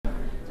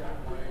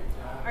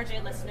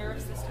RJ, less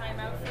nerves this time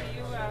out for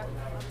you?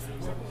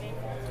 Second game?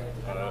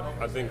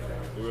 I think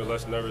we were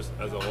less nervous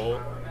as a whole.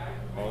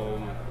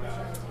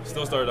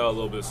 Still started out a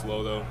little bit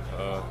slow though,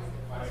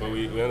 but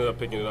we ended up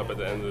picking it up at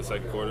the end of the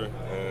second quarter,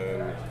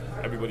 and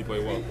everybody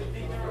played well.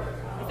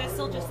 Is that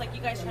still just like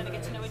you guys trying to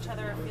get to know each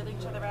other, feeling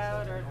each other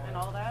out, and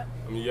all that?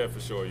 I mean, yeah, for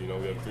sure. You know,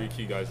 we have 3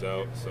 key guys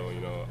out, so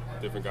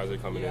different guys are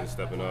coming in and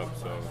stepping up.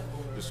 So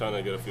just trying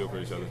to get a feel for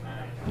each other.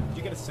 Do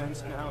you get a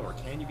sense now, or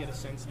can you get a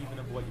sense even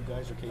of what you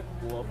guys are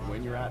capable of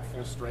when you're at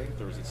full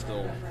strength, or is it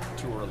still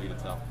too early to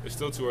tell? It's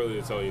still too early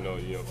to tell. We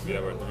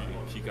have our 3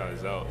 key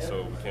guys out,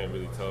 so we can't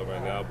really tell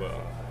right now. But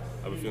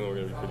I have a feeling we're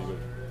going to be pretty good.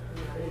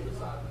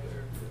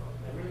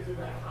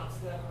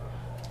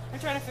 I'm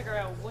trying to figure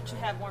out what you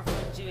have more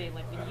fun doing,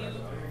 like when you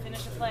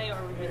finish a play or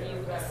when you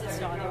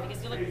assist on it,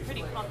 because you look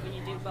pretty pumped when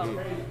you do both.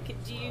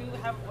 Do you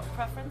have a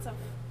preference of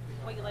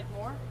what you like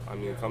more? I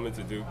mean, coming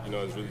to Duke,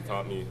 has really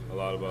taught me a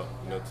lot about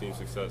team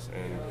success,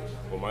 and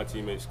when my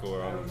teammates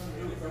score,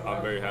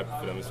 I'm very happy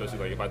for them. Especially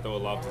like if I throw a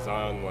lob to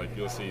Zion, like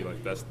you'll see,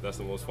 like that's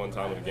the most fun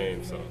time of the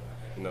game. So,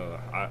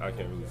 I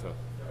can't really tell.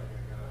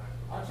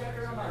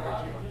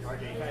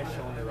 RJ, you guys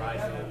showing the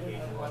rise of the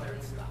occasion, whether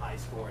it's the high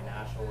score or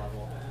national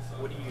level.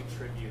 What do you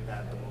attribute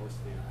that the most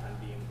to, kind of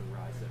being the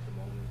rise at the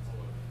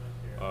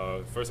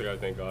moment? First, I got to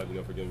thank God,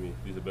 for giving me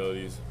these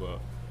abilities, but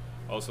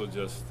also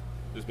just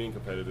being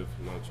competitive.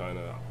 Trying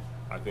to.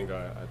 I think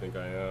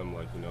I am.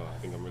 I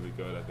think I'm really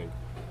good. I think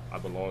I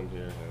belong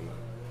here, and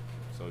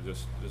so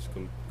just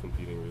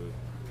competing really.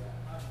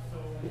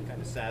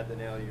 Kind of sad that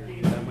now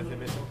you're done with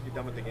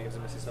the games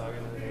in Mississauga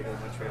and in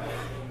Montreal.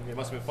 It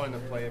must have been fun to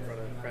play in front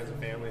of friends and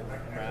family and the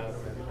crowd.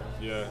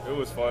 Yeah, it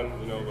was fun,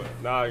 but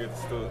now I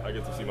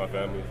get to see my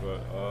family.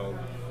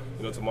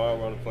 But tomorrow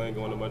we're on a plane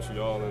going to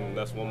Montreal, and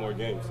that's one more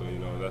game. So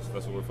that's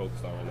what we're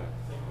focused on right now.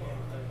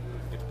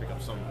 Get to pick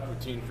up some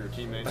routine for your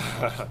teammates.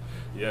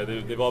 Yeah,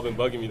 they've all been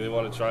bugging me. They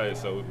want to try it,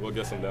 so we'll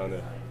get some down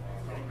there.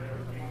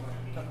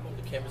 Talk about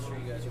the chemistry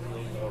you guys are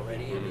building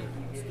already. I mean,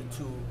 it's the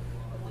two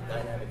of the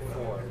dynamic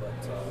 4, but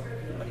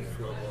how do you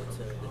feel about the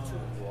 2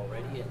 of you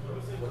already, and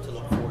what to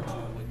look forward to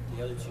with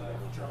the other 2 when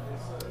they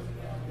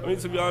join? I mean,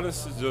 to be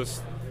honest, it's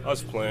just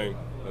us playing.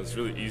 It's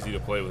really easy to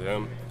play with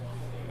him,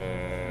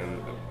 and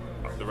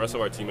the rest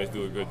of our teammates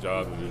do a good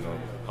job of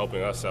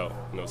helping us out,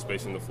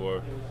 spacing the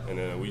floor, and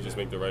then we just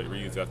make the right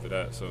reads after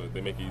that. So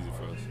they make it easy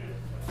for us.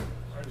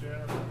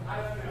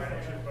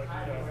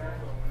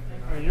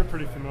 I mean, you're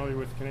pretty familiar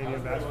with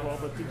Canadian basketball,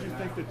 but did you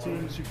think the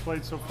teams you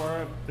played so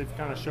far, they've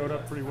kind of showed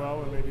up pretty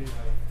well and maybe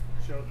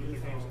showed that the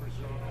game's pretty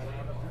strong?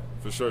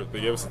 For sure. They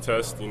gave us a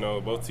test.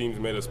 Both teams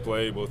made us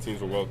play. Both teams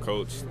were well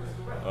coached.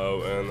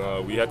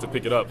 And we had to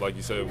pick it up. Like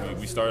you said,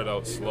 we started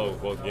out slow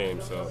both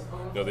games. So,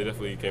 they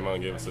definitely came out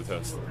and gave us a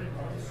test.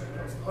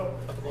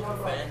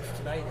 Fans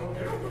tonight?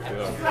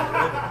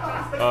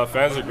 Yeah.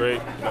 Fans are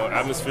great.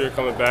 Atmosphere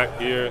coming back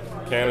here,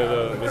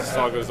 Canada,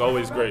 Mississauga is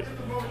always great.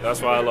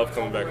 That's why I love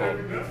coming back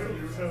home.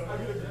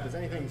 Does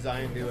anything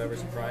Zion do ever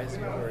surprise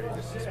you, or you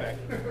just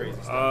suspect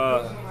crazy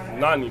stuff?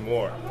 Not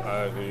anymore.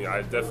 I mean,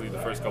 definitely the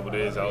first couple of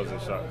days I was in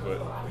shock,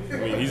 but I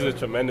mean, he's a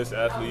tremendous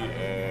athlete,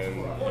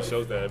 and he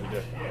shows that every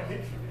day.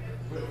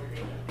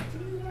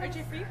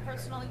 RJ, for you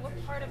personally, what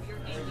part of your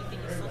game do you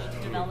think you still need to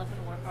develop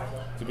and work on?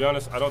 To be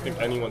honest, I don't think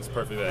anyone's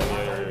perfect at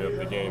any area of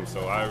the game,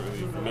 so I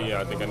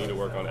think I need to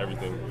work on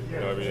everything,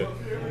 every day.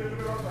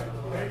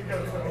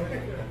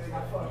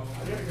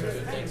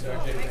 Thanks,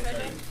 RJ.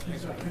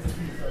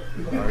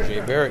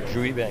 RJ.Barrett,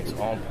 Drew Ebanks,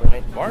 on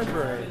point,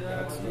 Marbury.